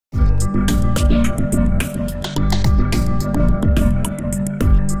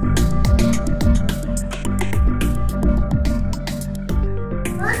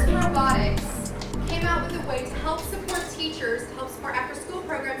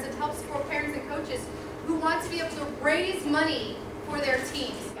raise money for their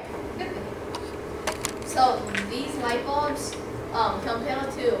teams. So these light bulbs,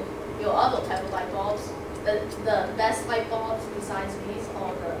 compared to your other type of light bulbs, the best light bulbs besides these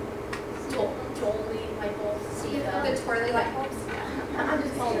are the Jolie light bulbs. The twirly light bulbs? I'm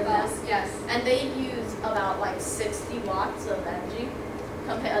just calling them that. Yes. And they use about like 60 watts of energy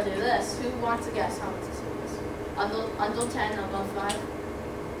compared to this. Who wants to guess how much this is? Under 10, above 5?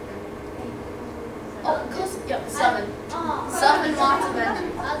 Oh, close. Yep, 7. 7 watts of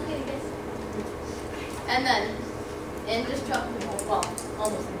energy. I was gonna guess. And then indestructible, well,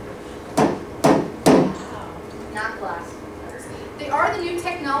 almost not glass. They are the new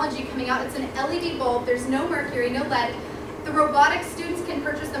technology coming out. It's an LED bulb. There's no mercury, no lead. The robotics students can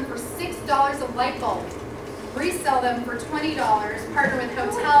purchase them for $6 a light bulb, resell them for $20, partner with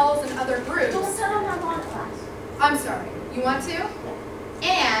hotels and other groups. Don't tell them I want class. I'm sorry, you want to?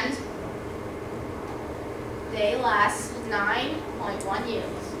 And They last 9.1 years.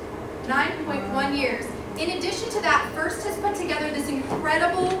 9.1 years. In addition to that, FIRST has put together this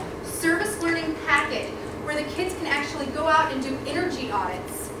incredible service learning package where the kids can actually go out and do energy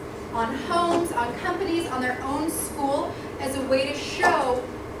audits on homes, on companies, on their own school as a way to show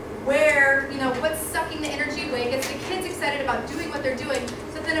where, what's sucking the energy away, gets the kids excited about doing what they're doing,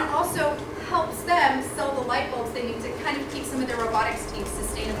 so then it also helps them sell the light bulbs they need to kind of keep some of their robotics teams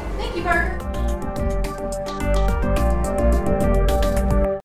sustainable. Thank you, Parker.